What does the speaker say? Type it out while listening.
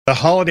The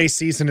holiday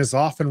season is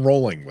off and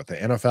rolling with the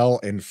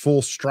NFL in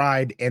full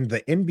stride and the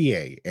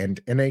NBA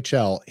and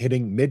NHL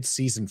hitting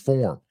mid-season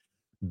form.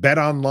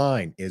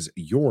 BetOnline is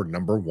your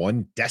number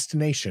one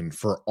destination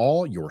for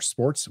all your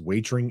sports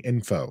wagering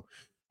info.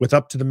 With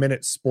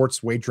up-to-the-minute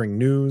sports wagering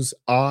news,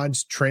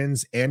 odds,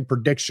 trends, and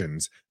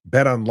predictions,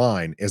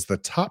 BetOnline is the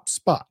top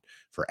spot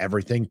for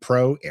everything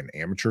pro and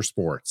amateur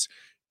sports.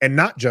 And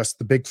not just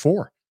the Big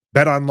Four.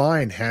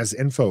 BetOnline has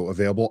info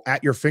available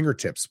at your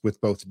fingertips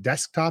with both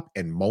desktop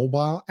and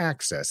mobile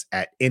access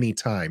at any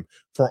time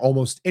for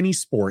almost any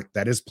sport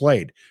that is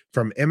played,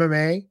 from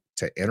MMA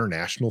to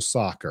international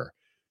soccer.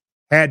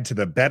 Head to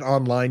the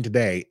BetOnline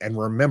today and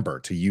remember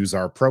to use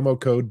our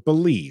promo code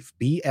BELIEVE,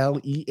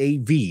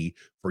 BLEAV,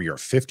 for your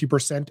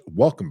 50%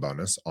 welcome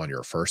bonus on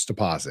your first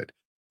deposit.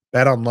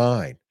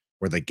 BetOnline,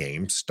 where the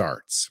game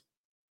starts.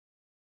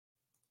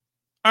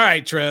 All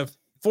right, Trev,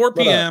 4 What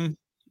up? p.m.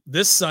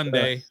 this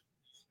Sunday.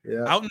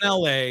 Yeah. Out in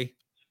LA,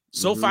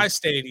 SoFi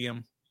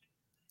Stadium,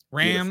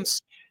 Rams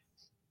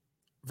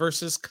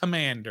versus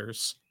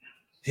Commanders.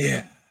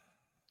 Yeah.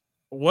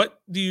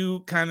 What do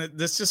you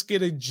let's just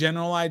get a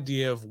general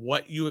idea of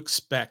what you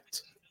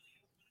expect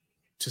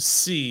to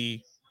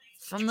see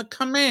from the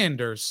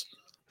Commanders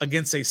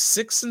against a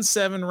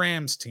 6-7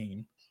 Rams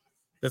team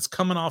that's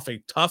coming off a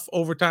tough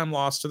overtime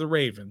loss to the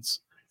Ravens,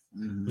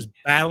 who's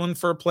battling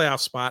for a playoff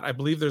spot. I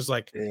believe there's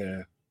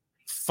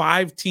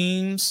 5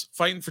 teams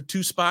fighting for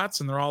 2 spots,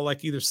 and they're all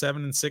either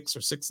 7-6 or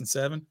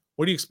 6-7.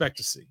 What do you expect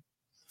to see?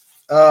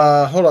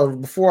 Hold on.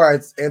 Before I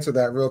answer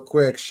that real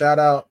quick, shout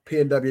out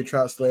PNW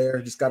Trout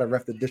Slayer. Just got a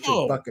ref the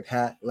district bucket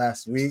hat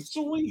last week.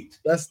 Sweet.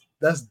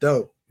 That's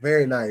dope.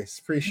 Very nice.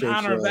 Appreciate In you.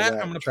 honor of that,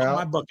 I'm going to put Trout.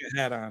 my bucket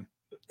hat on.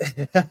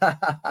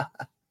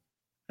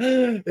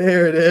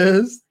 There it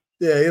is.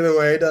 Yeah, either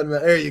way, it doesn't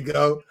matter. There you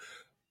go.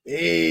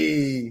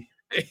 Hey.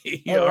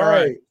 All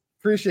right.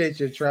 Appreciate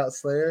you, Trout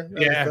Slayer.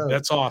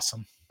 That's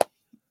awesome.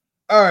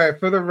 All right,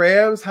 for the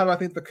Rams, how do I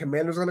think the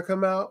Commanders are going to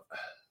come out?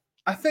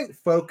 I think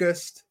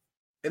focused,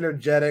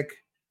 energetic,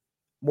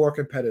 more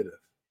competitive.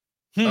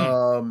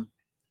 With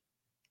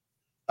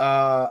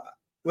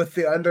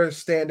the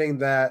understanding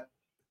that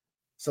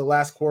it's the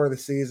last quarter of the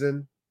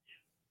season,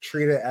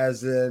 treat it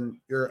as in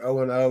you're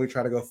 0-0, we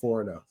try to go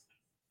 4-0.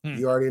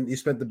 You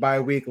spent the bye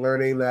week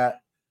learning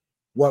that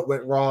what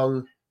went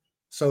wrong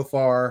so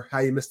far, how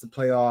you missed the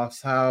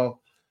playoffs, how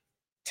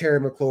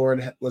Terry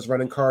McLaurin was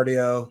running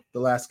cardio the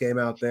last game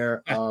out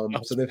there.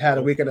 So they've had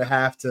a week and a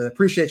half to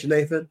appreciate you,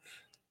 Nathan.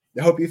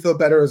 I hope you feel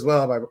better as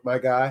well, my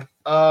guy.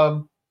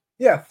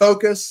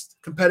 Focused,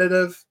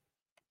 competitive.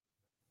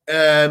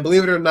 And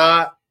believe it or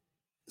not,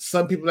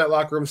 some people in that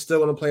locker room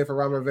still want to play for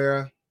Ron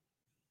Rivera.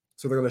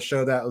 So they're going to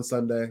show that on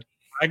Sunday.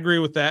 I agree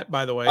with that,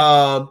 by the way.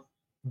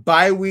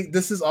 Bye week.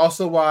 This is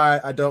also why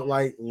I don't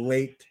like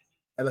late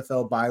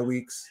NFL bye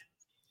weeks.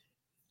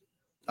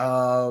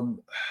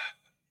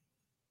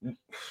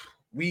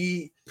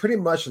 We pretty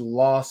much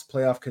lost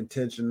playoff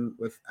contention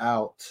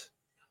without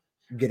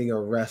getting a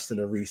rest and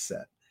a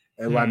reset.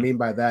 And what I mean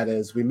by that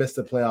is we missed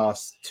the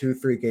playoffs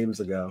 2-3 games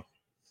ago,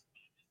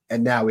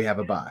 and now we have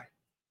a bye.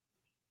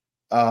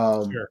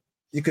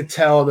 You could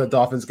tell in the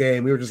Dolphins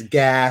game, we were just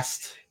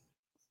gassed.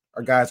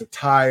 Our guys are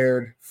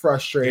tired,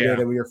 frustrated,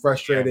 and when you're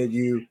frustrated,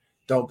 you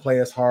don't play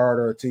as hard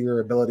or to your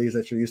abilities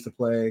that you're used to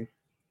playing.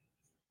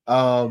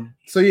 I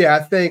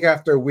think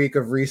after a week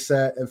of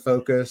reset and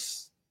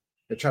focus,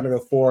 they're trying to go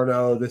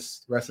 4-0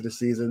 this rest of the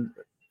season.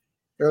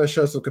 They're going to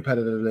show some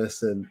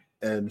competitiveness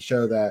and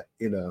show that,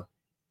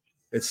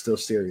 it's still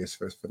serious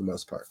for the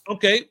most part.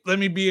 Okay, let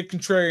me be a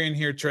contrarian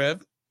here,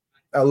 Trev.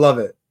 I love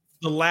it.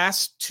 The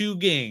last 2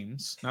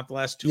 games, not the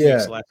last 2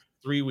 weeks, the last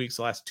 3 weeks,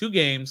 the last 2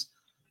 games,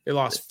 they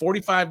lost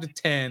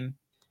 45-10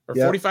 or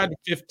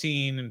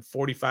 45-15 and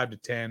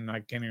 45-10.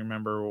 I can't even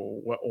remember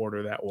what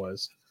order that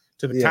was,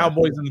 to the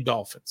Cowboys and the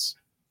Dolphins.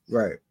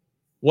 Right.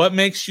 What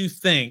makes you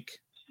think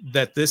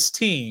that this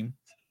team,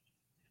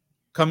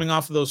 coming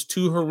off of those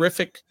 2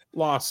 horrific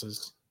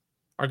losses,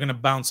 are going to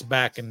bounce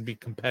back and be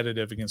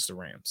competitive against the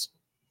Rams?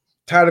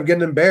 Tired of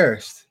getting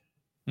embarrassed.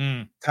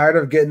 Tired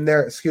of getting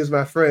excuse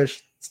my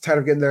French, tired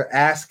of getting their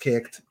ass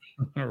kicked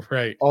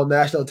right on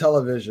national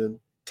television.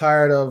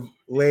 Tired of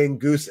laying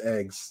goose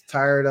eggs.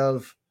 Tired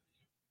of,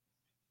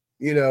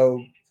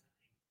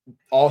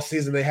 all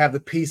season they have the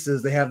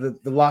pieces. They have the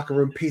locker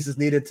room pieces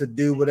needed to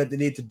do what they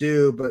need to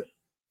do, but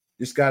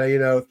just got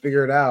to,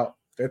 figure it out.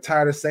 They're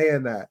tired of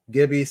saying that.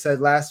 Gibby said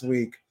last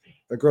week,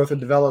 the growth and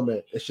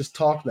development, it's just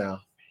talk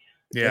now.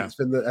 Yeah.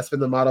 That's been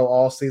the motto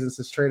all season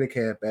since training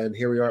camp, and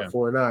here we are at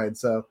 4-9.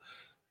 So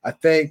I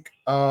think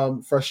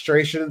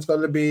frustration is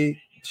going to be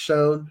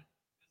shown.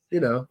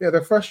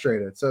 They're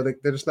frustrated, so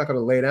they're just not going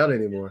to lay down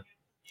anymore.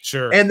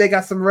 Sure. And they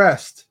got some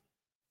rest.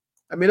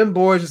 I mean, them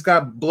boys just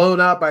got blown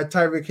out by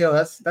Tyreek Hill.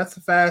 That's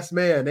a fast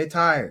man. They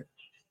tired.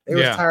 They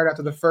was tired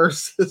after the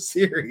first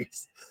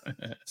series.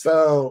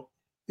 So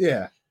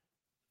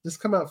just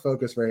come out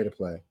focused, ready to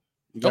play.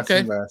 You got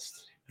some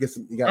rest.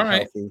 You got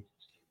healthy.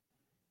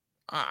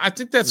 I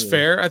think that's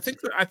fair. I think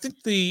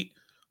the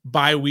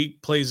bye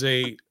week plays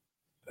a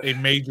a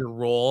major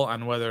role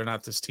on whether or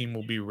not this team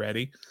will be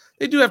ready.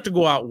 They do have to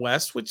go out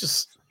west, which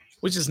is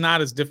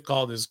not as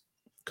difficult as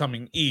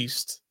coming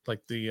east,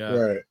 like the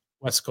Right.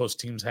 West Coast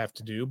teams have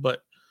to do.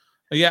 But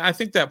yeah, I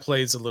think that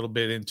plays a little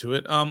bit into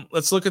it.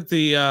 Let's look at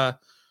the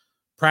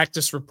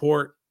practice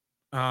report.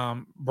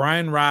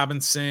 Brian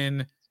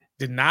Robinson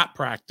did not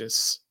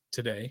practice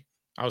today.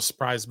 I was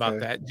surprised about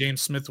that.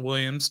 James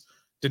Smith-Williams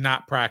did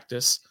not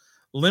practice.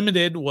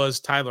 Limited was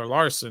Tyler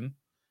Larson,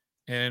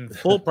 and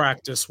full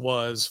practice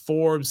was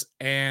Forbes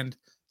and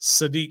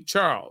Sadiq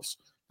Charles.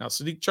 Now,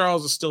 Sadiq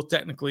Charles is still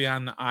technically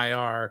on the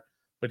IR,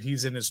 but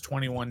he's in his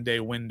 21-day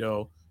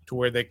window to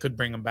where they could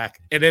bring him back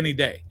at any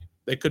day.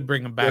 They could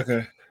bring him back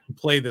and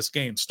play this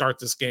game, start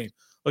this game.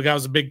 Look, I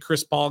was a big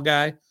Chris Paul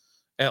guy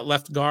at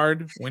left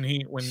guard when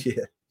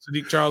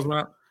Sadiq Charles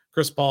went out.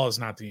 Chris Paul is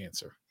not the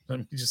answer. Let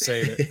me just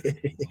say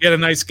that he had a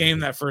nice game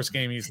that first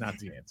game. He's not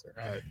the answer.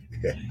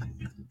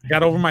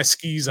 Got over my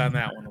skis on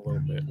that one a little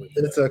bit.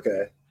 It's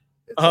okay.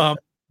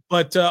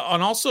 But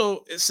on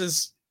also it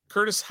says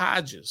Curtis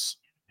Hodges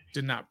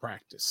did not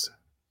practice.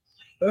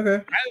 Okay. I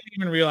didn't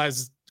even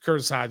realize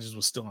Curtis Hodges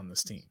was still on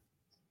this team.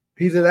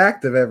 He's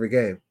inactive every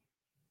game.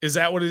 Is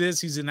that what it is?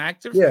 He's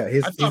inactive? Yeah,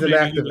 he's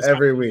inactive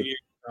every week.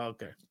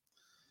 Okay.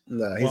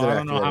 No, he's I inactive.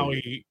 don't know how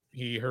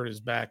he hurt his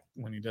back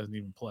when he doesn't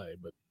even play,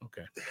 but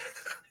okay.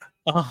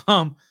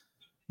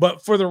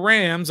 But for the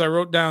Rams, I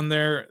wrote down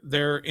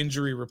their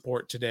injury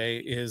report today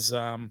is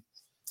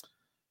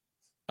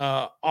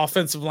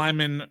offensive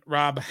lineman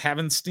Rob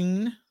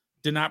Havenstein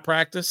did not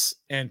practice,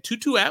 and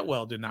Tutu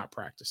Atwell did not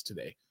practice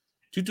today.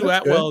 Tutu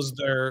Atwell is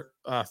their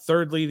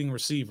third leading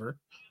receiver.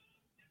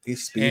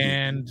 He's speedy.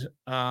 And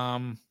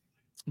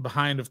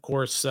behind, of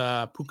course,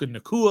 Puka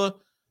Nacua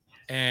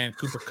and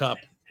Cooper Kupp,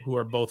 who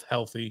are both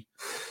healthy.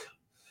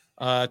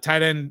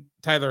 Tight end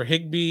Tyler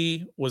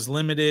Higbee was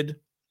limited.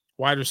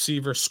 Wide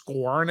receiver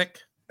Skwarnik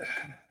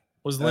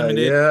was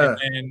limited. And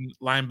then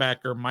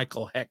linebacker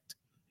Michael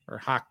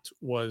Hecht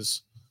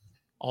was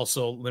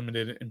also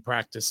limited in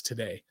practice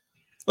today.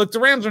 Look, the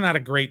Rams are not a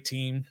great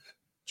team,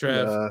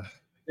 Trev.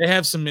 They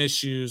have some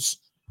issues.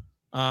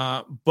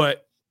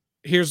 But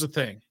here's the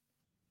thing.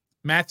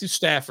 Matthew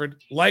Stafford,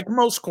 like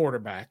most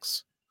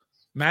quarterbacks,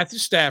 Matthew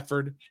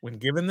Stafford, when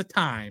given the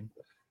time,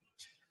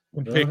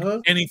 can pick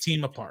any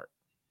team apart.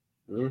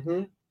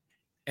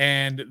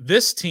 And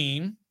this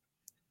team,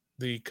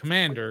 the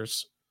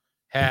Commanders,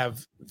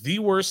 have the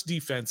worst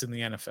defense in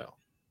the NFL.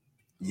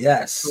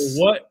 Yes.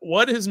 So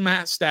what is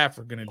Matt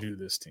Stafford going to do to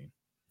this team?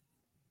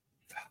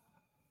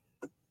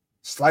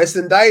 Slice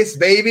and dice,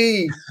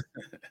 baby.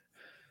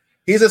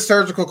 He's a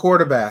surgical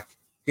quarterback.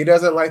 He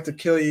doesn't like to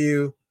kill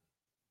you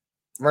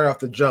right off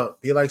the jump.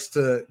 He likes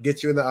to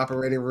get you in the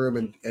operating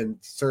room and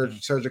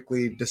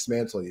surgically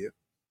dismantle you.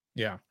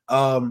 Yeah.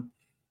 Pua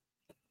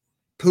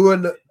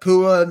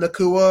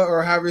Nacua,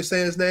 or however you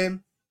say his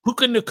name.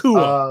 Puka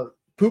Nacua.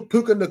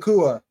 Puka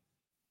Nacua.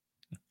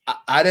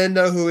 I didn't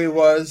know who he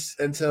was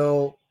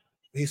until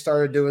he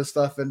started doing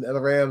stuff in the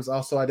Rams.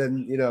 Also, I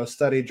didn't,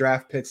 study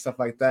draft picks, stuff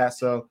like that.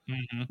 So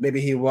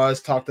maybe he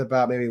was talked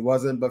about, maybe he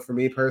wasn't. But for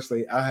me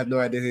personally, I had no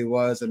idea who he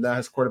was. And now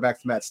his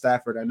quarterback's Matt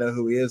Stafford. I know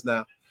who he is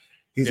now.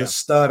 He's a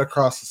stud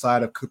across the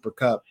side of Cooper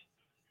Kupp.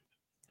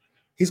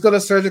 He's going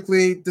to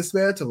surgically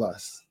dismantle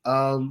us.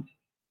 I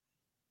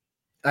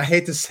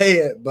hate to say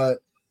it, but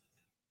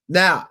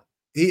now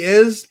he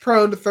is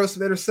prone to throw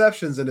some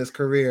interceptions in his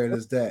career, in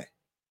his day.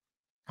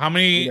 How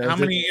many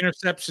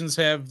interceptions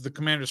have the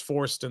Commanders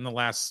forced in the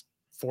last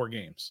 4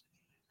 games?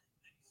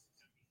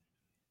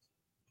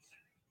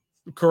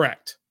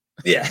 Correct.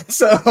 Yeah.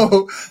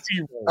 So,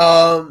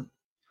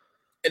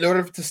 in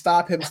order to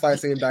stop him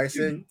slicing and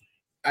dicing,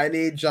 I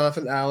need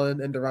Jonathan Allen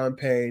and Daron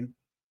Payne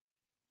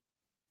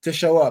to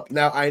show up.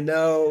 Now, I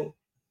know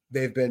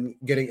they've been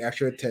getting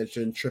extra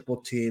attention, triple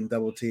team,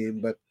 double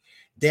team, but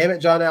damn it,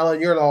 John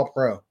Allen, you're an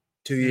all-pro.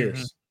 2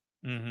 years.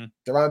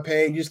 Daron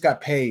Payne, you just got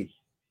paid.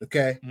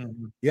 Okay.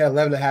 You had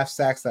 11.5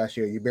 sacks last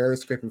year. You're barely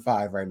scraping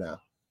 5 right now.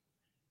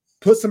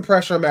 Put some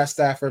pressure on Matt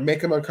Stafford,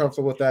 make him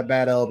uncomfortable with that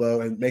bad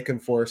elbow, and make him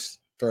force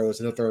throws,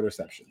 and he'll throw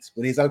interceptions.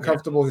 When he's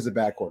uncomfortable, he's a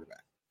bad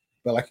quarterback.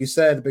 But like you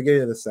said at the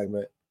beginning of the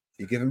segment,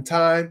 you give him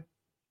time,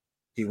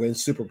 he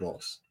wins Super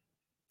Bowls.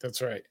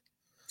 That's right.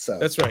 So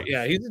that's right.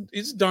 Yeah,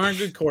 he's a darn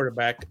good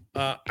quarterback.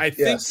 I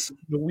think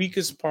the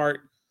weakest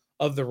part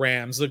of the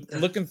Rams,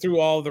 looking through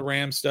all of the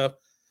Rams stuff,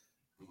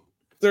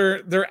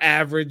 they're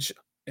average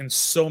in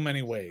so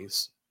many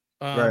ways.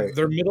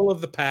 They're middle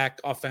of the pack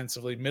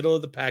offensively, middle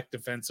of the pack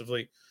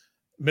defensively,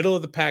 middle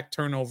of the pack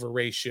turnover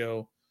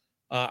ratio.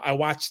 I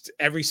watched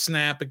every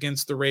snap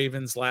against the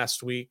Ravens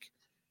last week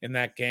in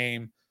that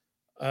game.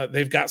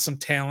 They've got some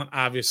talent,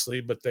 obviously,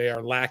 but they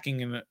are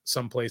lacking in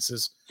some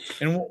places.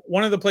 And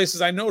one of the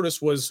places I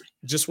noticed was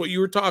just what you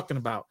were talking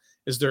about,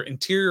 is their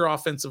interior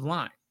offensive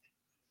line.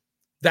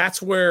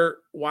 That's where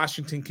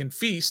Washington can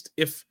feast.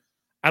 If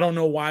I don't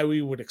know why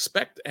we would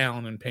expect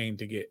Allen and Payne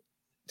to get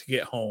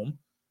home,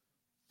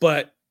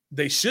 but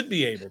they should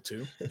be able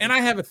to. And I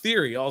have a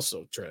theory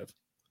also, Trev,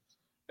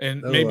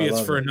 and maybe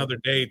it's for another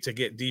day to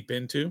get deep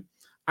into.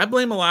 I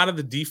blame a lot of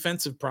the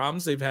defensive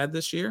problems they've had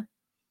this year.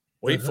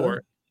 Wait for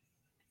it.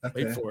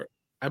 Okay. Wait for it.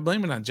 I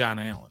blame it on John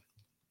Allen.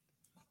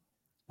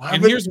 Why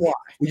And would- here's why.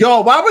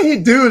 Yo, why would he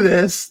do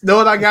this?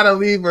 Knowing I gotta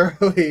leave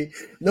early.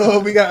 No,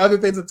 we got other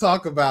things to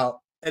talk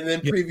about, and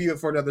then Yeah. preview it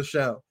for another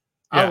show.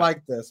 Yeah. I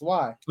like this.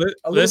 Why?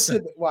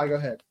 Listen, Why? Go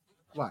ahead.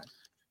 Why?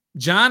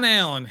 John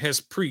Allen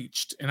has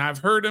preached, and I've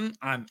heard him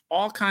on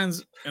all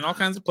kinds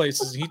of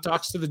places. He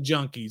talks to the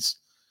junkies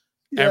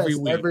every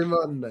week. Every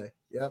Monday.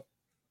 Yep.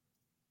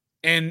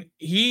 And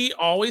he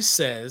always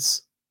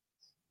says,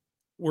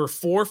 we're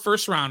 4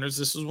 first rounders.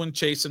 This was when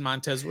Chase and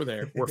Montez were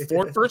there. We're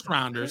 4 first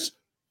rounders.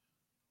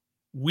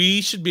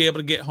 We should be able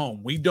to get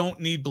home. We don't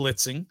need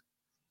blitzing.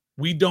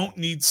 We don't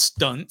need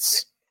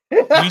stunts. We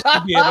should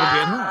be able to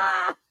get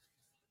home.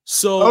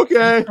 So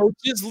Okay. the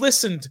coaches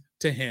listened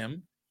to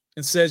him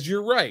and says,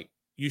 you're right.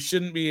 You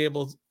should be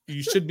able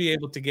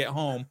to get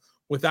home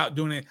without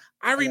doing it.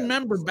 I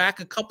remember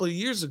back a couple of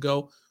years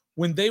ago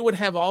when they would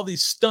have all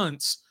these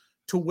stunts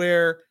to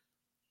where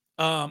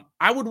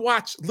I would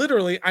watch,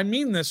 literally, I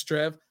mean this,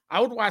 Trev, I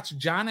would watch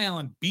John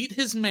Allen beat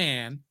his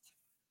man,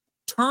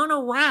 turn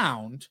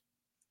around,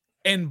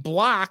 and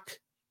block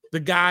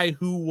the guy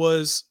who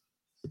was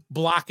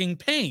blocking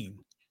Payne.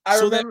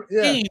 That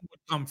Payne would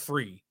come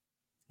free.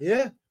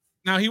 Yeah.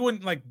 Now, he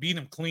wouldn't like beat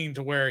him clean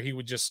to where he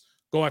would just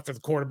go after the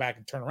quarterback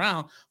and turn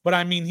around. But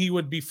I mean, he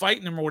would be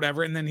fighting him or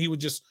whatever, and then he would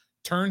just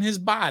turn his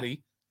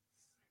body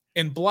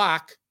and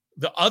block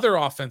the other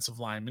offensive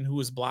lineman who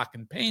was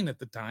blocking Payne at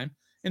the time,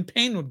 and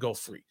Payne would go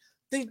free.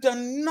 They've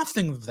done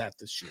nothing of that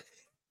this year.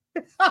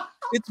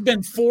 It's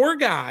been 4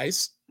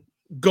 guys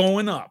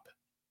going up.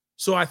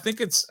 So I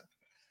think it's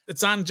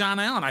on John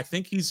Allen. I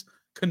think he's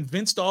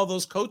convinced all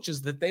those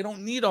coaches that they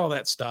don't need all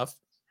that stuff.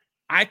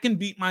 I can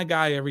beat my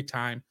guy every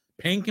time.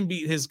 Payne can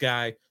beat his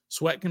guy.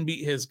 Sweat can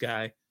beat his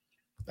guy.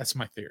 That's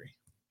my theory.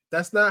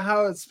 That's not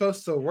how it's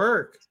supposed to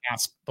work. It's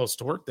not supposed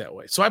to work that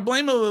way. So I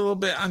blame a little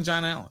bit on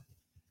John Allen.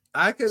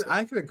 I can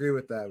agree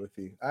with that with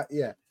you.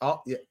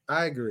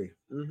 I agree.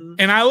 Mhm.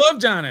 And I love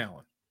John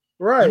Allen.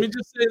 Right. Let me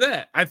just say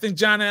that. I think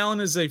John Allen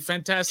is a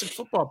fantastic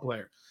football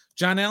player.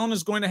 John Allen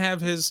is going to have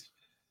his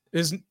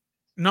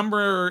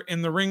number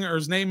in the ring, or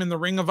his name in the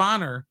Ring of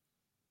Honor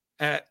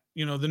at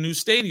the new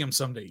stadium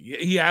someday.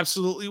 He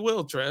absolutely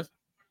will, Trev.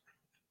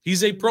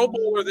 He's a Pro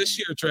Bowler this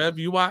year, Trev.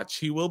 You watch.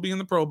 He will be in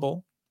the Pro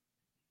Bowl.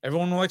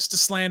 Everyone likes to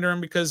slander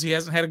him because he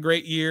hasn't had a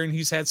great year and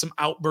he's had some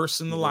outbursts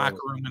in the locker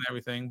room and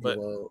everything. But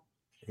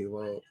he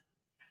won't.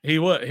 He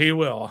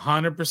will.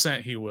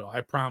 100% he will.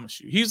 I promise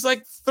you. He's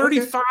like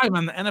 35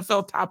 on the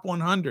NFL Top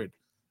 100.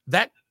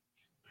 That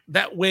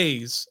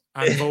weighs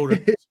on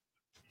voters'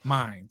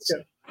 minds.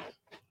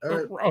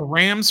 Right. A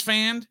Rams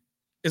fan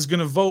is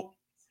going to vote,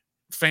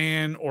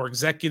 fan or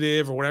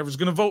executive or whatever is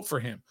going to vote for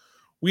him.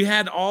 We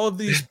had all of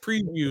these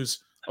previews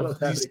of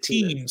these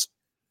teams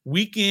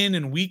week in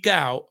and week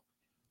out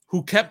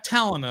who kept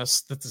telling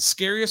us that the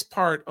scariest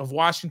part of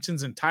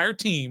Washington's entire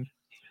team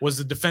was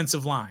the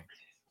defensive line.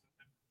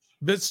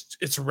 But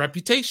it's a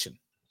reputation.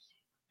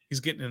 He's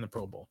getting in the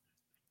Pro Bowl.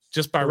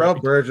 Just by Terrell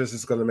Burgess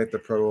is going to make the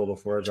Pro Bowl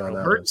before John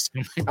Allen.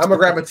 I'm going to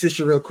grab a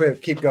tissue real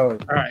quick. Keep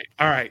going.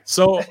 All right.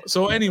 So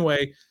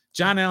anyway,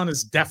 John Allen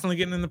is definitely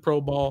getting in the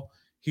Pro Bowl.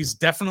 He's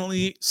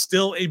definitely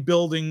still a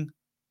building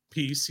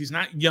piece. He's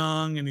not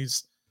young and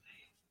he's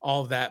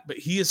all of that, but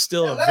he is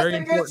still a very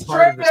important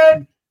part of this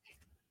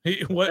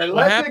team.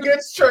 Unless he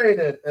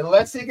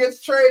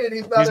gets traded,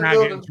 he's not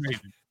building.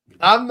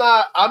 I'm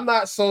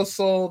not so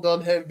sold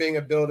on him being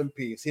a building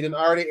piece. He didn't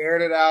already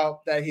aired it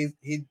out that he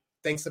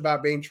thinks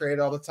about being traded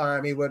all the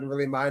time. He wouldn't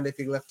really mind if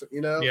he left.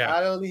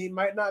 Yeah. He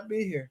might not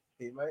be here.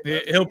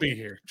 He'll be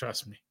here.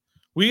 Trust me.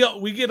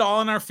 We get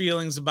all in our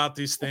feelings about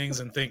these things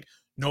and think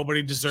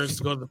nobody deserves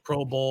to go to the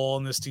Pro Bowl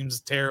and this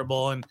team's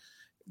terrible and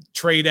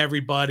trade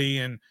everybody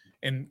and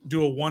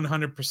do a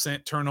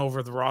 100% turnover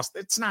of the roster.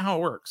 It's not how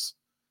it works.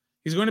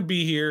 He's going to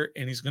be here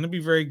and he's going to be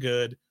very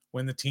good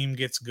when the team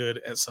gets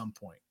good at some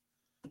point.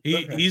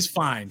 He's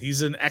fine.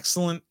 He's an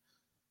excellent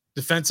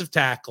defensive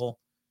tackle.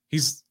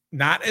 He's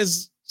not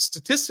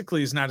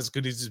statistically not as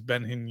good as he's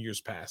been in years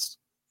past,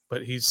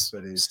 but he's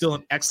still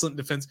an excellent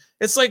defense.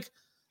 It's like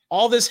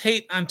all this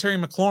hate on Terry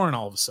McLaurin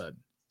all of a sudden.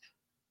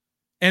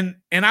 And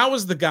I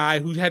was the guy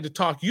who had to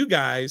talk you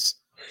guys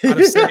out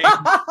of saying,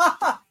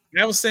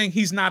 I was saying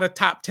he's not a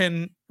top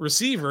 10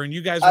 receiver, and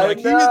you guys were like,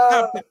 he's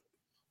top 10.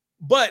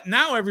 But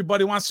now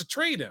everybody wants to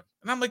trade him.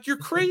 And I'm like, you're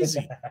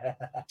crazy.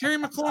 Terry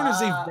McLaurin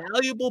is a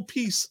valuable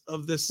piece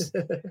of this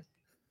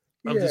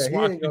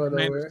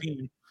Washington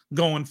team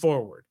going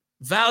forward.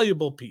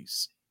 Valuable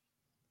piece.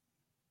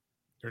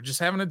 They're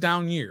just having a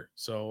down year.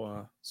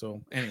 So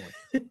anyway.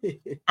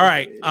 All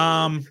right.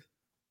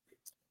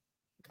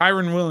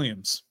 Kyren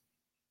Williams.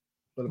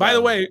 By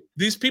the way,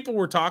 these people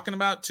we're talking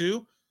about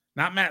too,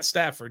 not Matt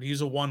Stafford.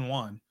 He's a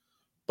 1-1.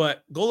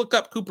 But go look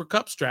up Cooper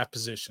Kupp's draft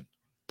position.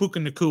 Puka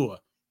Nacua,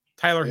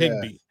 Tyler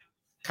Higbee,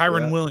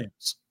 Kyren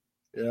Williams.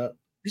 Yeah.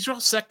 These are all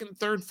second,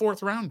 third,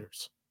 fourth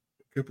rounders.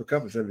 Cooper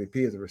Kupp is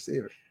MVP as a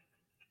receiver.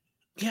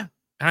 Yeah.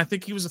 And I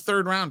think he was a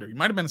third rounder. He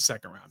might have been a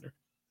second rounder.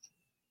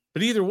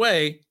 But either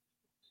way,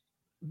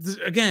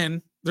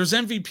 again, there's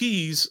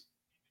MVPs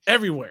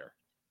everywhere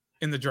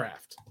in the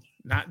draft,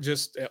 not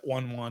just at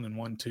 1-1 and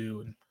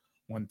 1-2 and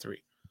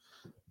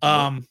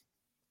 1-3.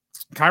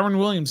 Kyron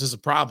Williams is a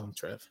problem,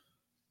 Trev.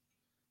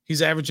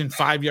 He's averaging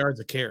 5 yards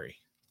a carry.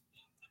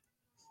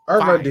 Our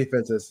run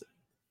defense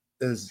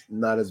is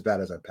not as bad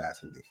as our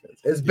passing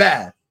defense. It's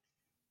bad,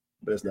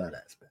 but it's not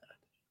as bad.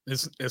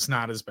 It's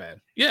not as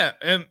bad. Yeah,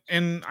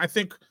 and I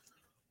think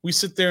we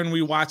sit there and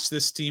we watch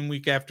this team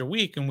week after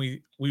week, and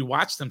we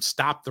watch them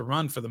stop the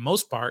run for the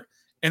most part,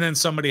 and then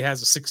somebody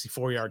has a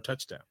 64-yard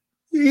touchdown.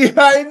 Yeah,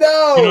 I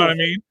know. You know what I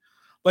mean?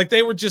 Like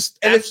they were just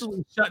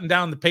absolutely shutting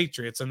down the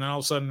Patriots, and then all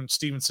of a sudden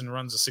Stevenson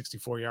runs a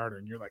 64-yarder,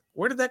 and you're like,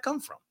 where did that come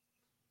from?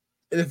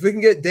 And if we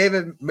can get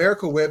David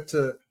Miracle Whip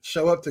to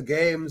show up to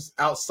games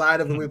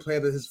outside of when we play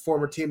with his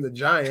former team, the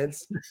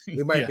Giants,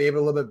 we might be able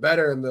a little bit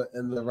better in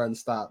the run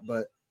stop.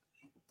 But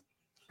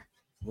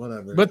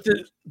whatever. But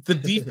the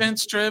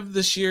defense, Trev,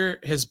 this year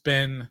has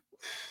been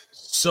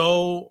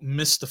so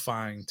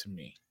mystifying to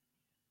me.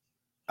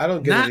 I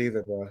don't get it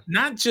either, bro.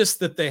 Not just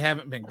that they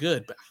haven't been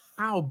good, but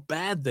how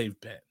bad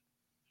they've been.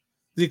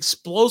 The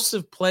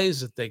explosive plays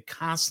that they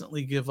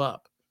constantly give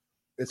up.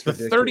 It's the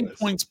ridiculous. 30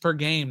 points per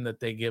game that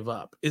they give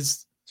up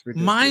is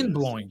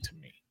mind-blowing to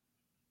me.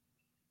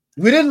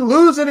 We didn't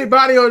lose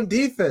anybody on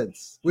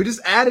defense. We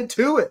just added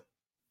to it.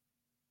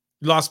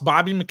 You lost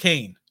Bobby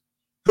McCain.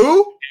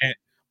 Who?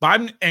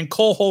 And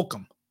Cole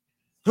Holcomb.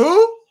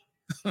 Who?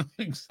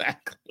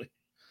 Exactly.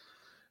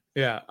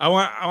 Yeah. I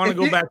want to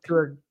go back to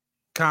a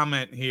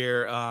comment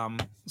here.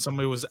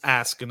 Somebody was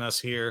asking us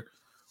here,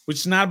 which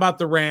is not about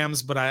the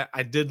Rams, but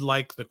I did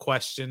like the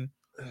question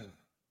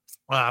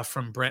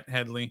from Brent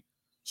Headley.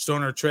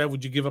 Stoner Trev,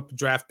 would you give up a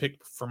draft pick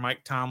for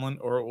Mike Tomlin,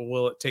 or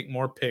will it take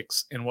more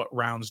picks? And what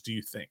rounds do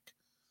you think?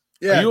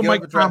 Yeah, are you a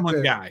Mike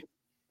Tomlin guy?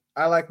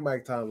 I like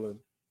Mike Tomlin.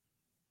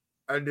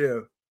 I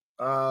do.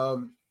 I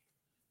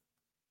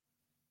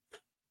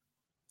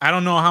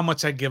don't know how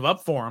much I'd give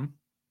up for him.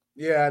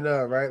 Yeah, I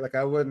know, right? Like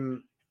I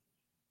wouldn't,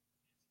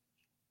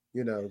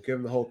 give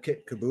him the whole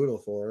kit caboodle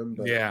for him.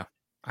 But yeah.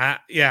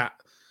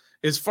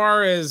 As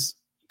far as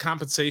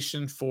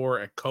compensation for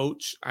a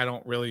coach, I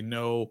don't really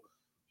know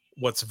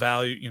what's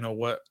value,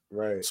 what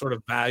sort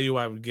of value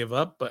I would give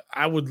up, but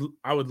I would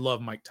love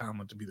Mike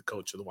Tomlin to be the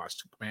coach of the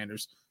Washington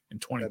Commanders in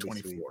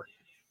 2024.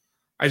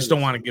 I just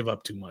don't want to give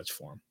up too much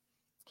for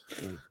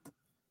him.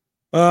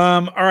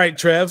 All right,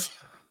 Trev,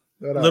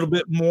 a little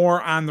bit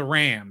more on the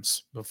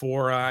Rams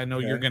before I know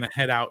you're going to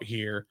head out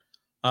here.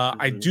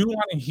 I do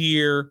want to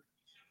hear,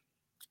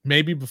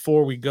 maybe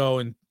before we go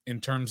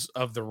in terms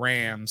of the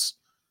Rams,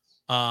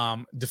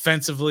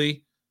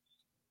 defensively,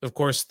 of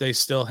course, they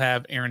still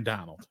have Aaron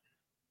Donald.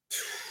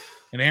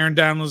 And Aaron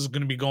Donald is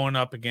going to be going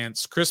up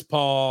against Chris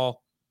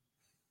Paul,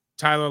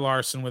 Tyler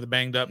Larson with a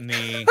banged up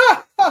knee,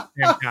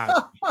 and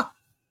Cosby.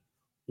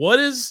 What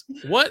is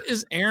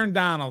Aaron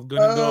Donald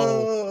going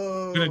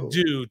to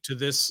do to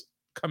this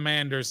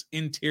Commanders'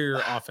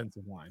 interior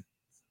offensive line?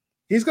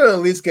 He's going to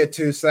at least get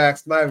 2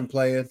 sacks, not even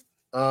playing. It's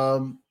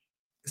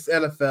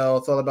NFL.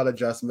 It's all about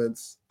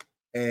adjustments.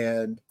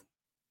 And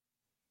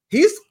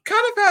he's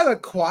kind of had a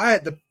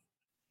quiet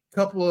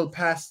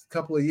past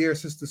couple of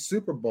years since the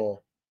Super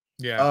Bowl.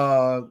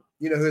 Yeah.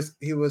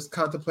 He was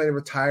contemplating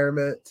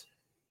retirement.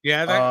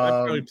 Yeah, that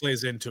probably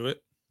plays into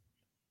it.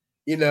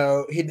 He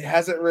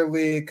hasn't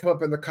really come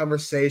up in the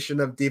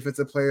conversation of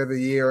Defensive Player of the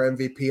Year or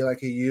MVP like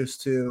he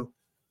used to.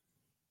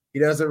 He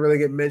doesn't really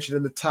get mentioned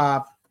in the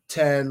top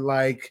 10,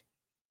 like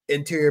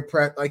interior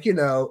prep,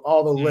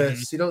 all the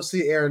lists. You don't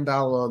see Aaron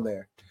Donald on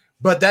there.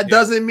 But that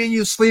doesn't mean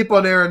you sleep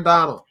on Aaron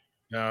Donald.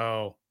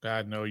 No,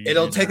 God, no.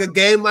 It'll take a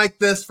game like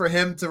this for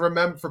him to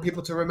remember, for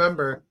people to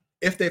remember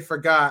if they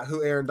forgot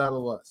who Aaron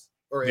Donald was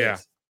or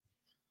is.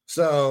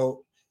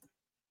 So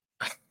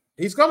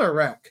he's going to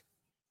wreck.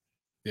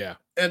 Yeah.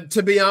 And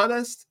to be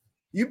honest,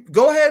 you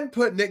go ahead and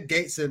put Nick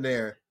Gates in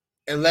there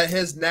and let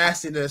his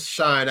nastiness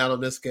shine out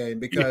on this game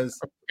because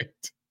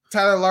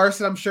Tyler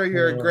Larson, I'm sure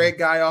you're a great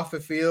guy off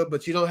the field,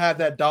 but you don't have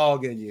that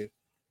dog in you.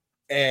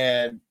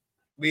 And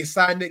we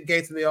signed Nick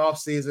Gates in the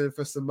offseason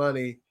for some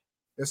money.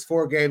 There's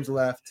 4 games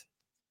left.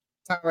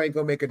 Tyler ain't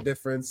going to make a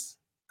difference.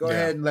 Go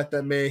ahead and let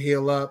that man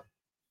heal up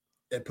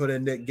and put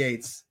in Nick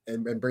Gates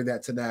and bring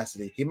that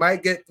tenacity. He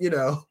might get,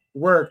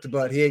 worked,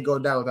 but he ain't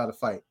going down without a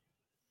fight.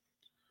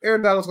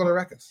 Aaron Donald's going to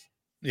wreck us.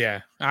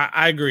 Yeah,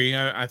 I agree.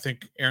 I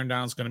think Aaron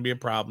Donald's going to be a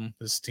problem.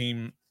 This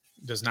team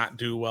does not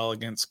do well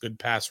against good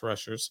pass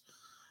rushers.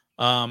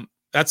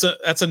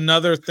 That's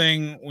another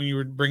thing when you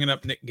were bringing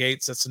up Nick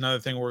Gates. That's another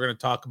thing we're going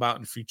to talk about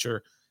in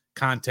future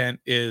content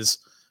is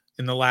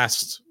in the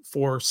last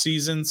 4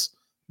 seasons,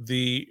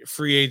 the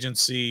free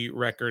agency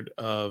record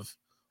of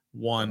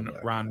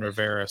Ron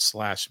Rivera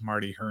 /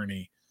 Marty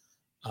Herney,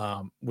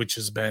 which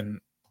has been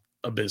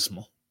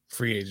abysmal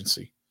free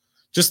agency.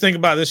 Just think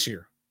about this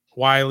year.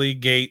 Wiley,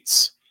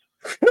 Gates,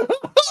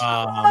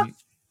 and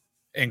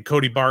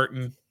Cody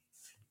Barton.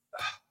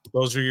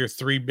 Those are your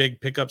 3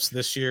 big pickups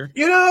this year.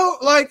 And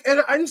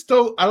I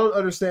don't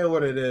understand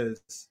what it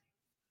is.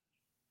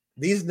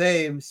 these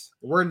names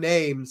were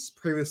names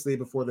previously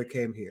before they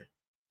came here.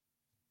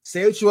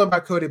 Say what you want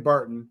about Cody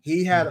Barton.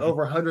 He had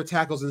over 100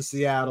 tackles in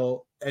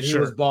Seattle, and he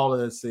was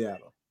balling in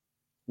Seattle.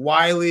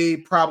 Wiley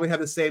probably had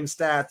the same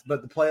stats,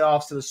 but the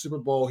playoffs to the Super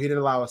Bowl, he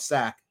didn't allow a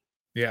sack.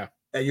 Yeah.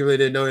 And you really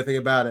didn't know anything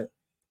about it.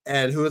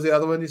 And who was the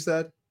other one you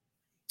said?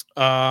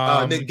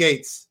 Nick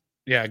Gates.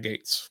 Yeah,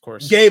 Gates, of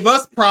course. Gave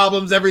us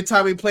problems every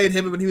time we played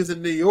him when he was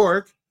in New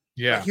York.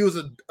 Yeah. Like he was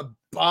a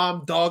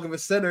bomb dog of a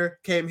center,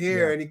 came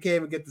here and he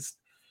came and get this.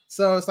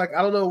 So it's like,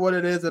 I don't know what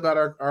it is about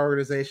our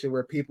organization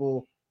where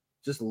people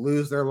just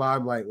lose their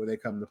limelight when they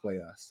come to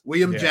play us.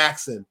 William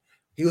Jackson.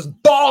 He was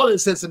balling in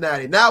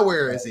Cincinnati. Now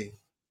where is he?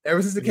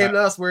 Ever since he came to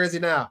us, where is he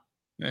now?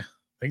 Yeah. I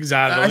think he's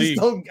out of the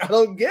league. I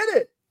don't get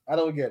it. I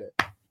don't get it.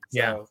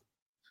 Yeah.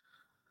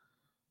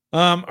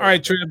 All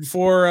right, Trey,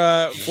 before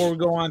we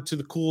go on to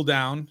the cool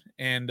down,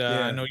 and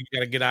I know you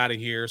got to get out of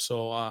here,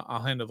 so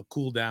I'll handle the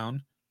cool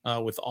down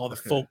with all the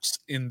folks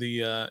in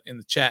the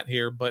chat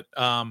here. But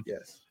got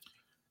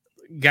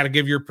to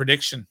give your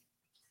prediction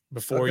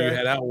before you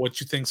head out.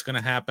 What you think's going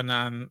to happen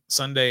on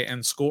Sunday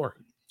and score?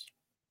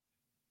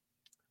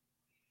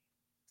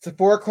 It's a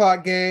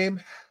 4:00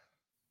 game.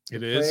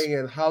 It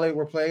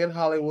We're playing in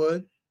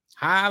Hollywood.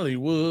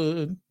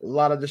 Hollywood. A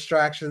lot of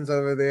distractions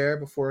over there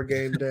before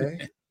game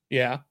day.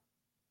 Yeah.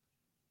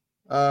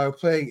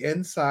 Playing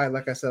inside,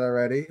 like I said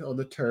already, on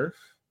the turf.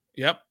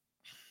 Yep.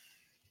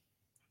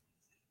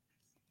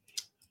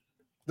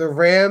 The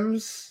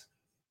Rams,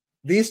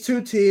 these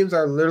two teams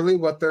are literally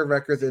what their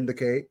records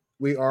indicate.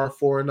 We are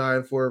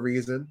 4-9 for a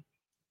reason.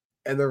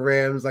 And the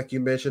Rams, like you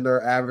mentioned,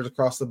 are average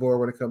across the board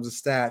when it comes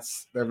to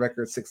stats. Their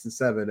record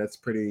 6-7. That's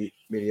pretty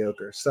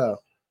mediocre. So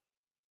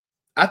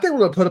I think we're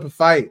going to put up a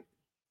fight.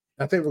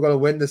 I think we're going to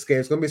win this game.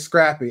 It's going to be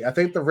scrappy. I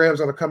think the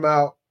Rams are going to come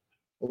out,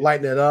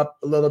 lighten it up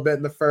a little bit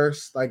in the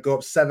first, like go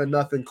up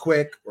 7-0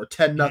 quick or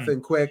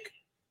 10-0 quick.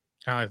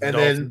 Kind of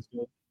like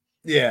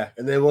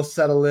and then we'll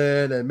settle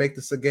in and make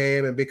this a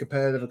game and be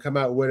competitive and come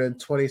out winning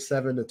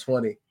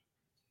 27-20.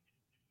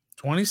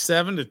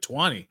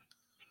 27-20.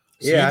 So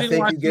yeah, I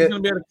think Washington's going to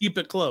be able to keep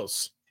it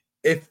close.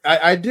 If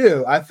I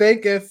do, I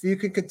think if you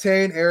can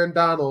contain Aaron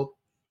Donald,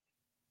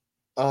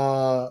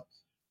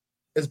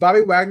 is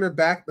Bobby Wagner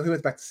back? No, he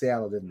went back to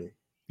Seattle, didn't he?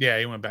 Yeah,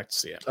 he went back to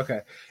Seattle.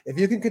 Okay. If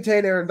you can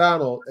contain Aaron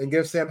Donald and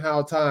give Sam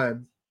Howell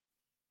time,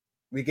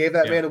 we gave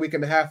that man a week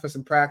and a half for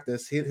some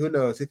practice. Who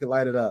knows? He could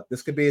light it up.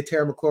 This could be a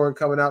Terry McLaurin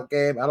coming out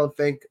game. I don't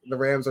think the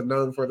Rams are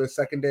known for their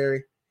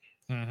secondary.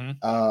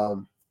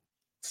 So,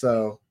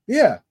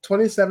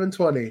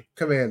 27-20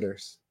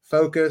 Commanders.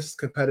 Focused,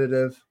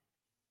 competitive.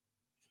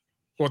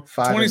 Well,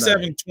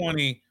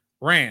 27-20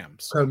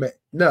 Rams.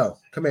 No,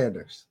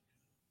 Commanders.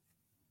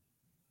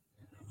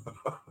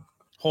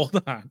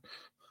 Hold on.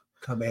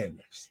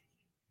 Commanders.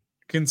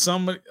 Can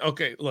somebody?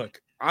 Okay,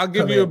 look, I'll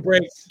give you a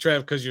break,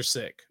 Trev, because you're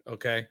sick.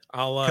 Okay,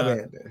 I'll.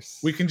 Commanders.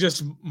 We can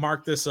just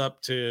mark this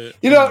up to.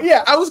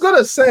 I was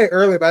gonna say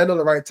earlier, but I know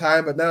the right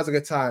time. But now's a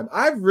good time.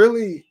 I've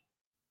really,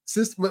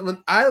 since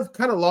when I've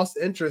kind of lost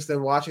interest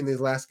in watching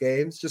these last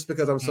games, just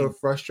because I'm so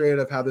frustrated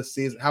of how this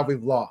season, how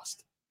we've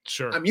lost.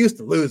 Sure. I'm used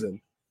to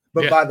losing,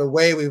 but by the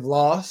way we've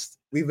lost,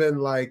 we've been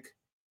like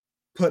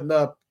putting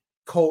up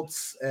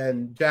Colts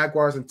and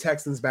Jaguars and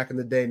Texans back in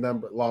the day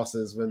number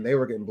losses when they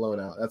were getting blown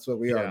out. That's what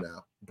we are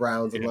now.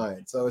 Browns and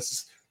Lions. So it's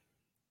just,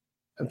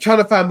 I'm trying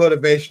to find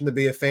motivation to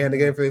be a fan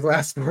again for these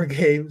last 4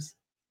 games.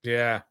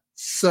 Yeah.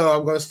 So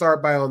I'm going to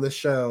start by on this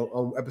show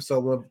on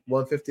episode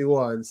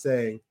 151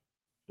 saying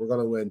we're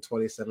going to win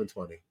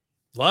 27-20.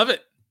 Love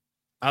it.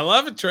 I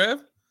love it,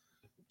 Trev.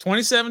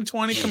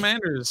 27-20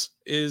 Commanders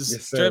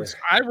is Trev's.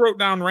 I wrote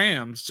down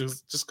Rams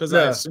just because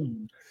I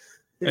assumed.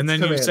 And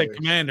then you said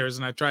Commanders,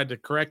 and I tried to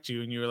correct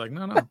you, and you were like,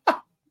 no.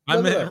 I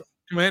meant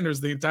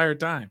Commanders the entire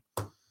time.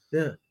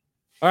 Yeah.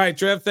 All right,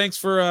 Trev, thanks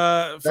for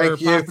popping in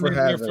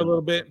here for a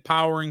little bit,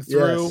 powering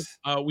through.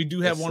 Yes. We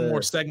do have one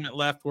more segment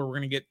left where we're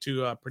going to get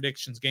to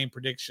predictions, game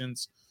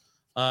predictions,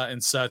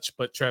 and such,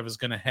 but Trev is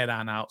going to head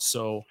on out.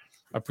 So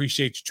I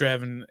appreciate you,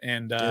 Trev,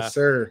 and yes,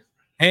 sir.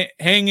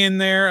 Hang in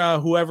there.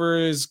 Whoever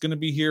is going to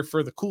be here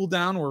for the cool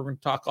down, we're going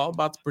to talk all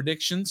about the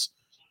predictions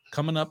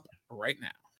coming up right now.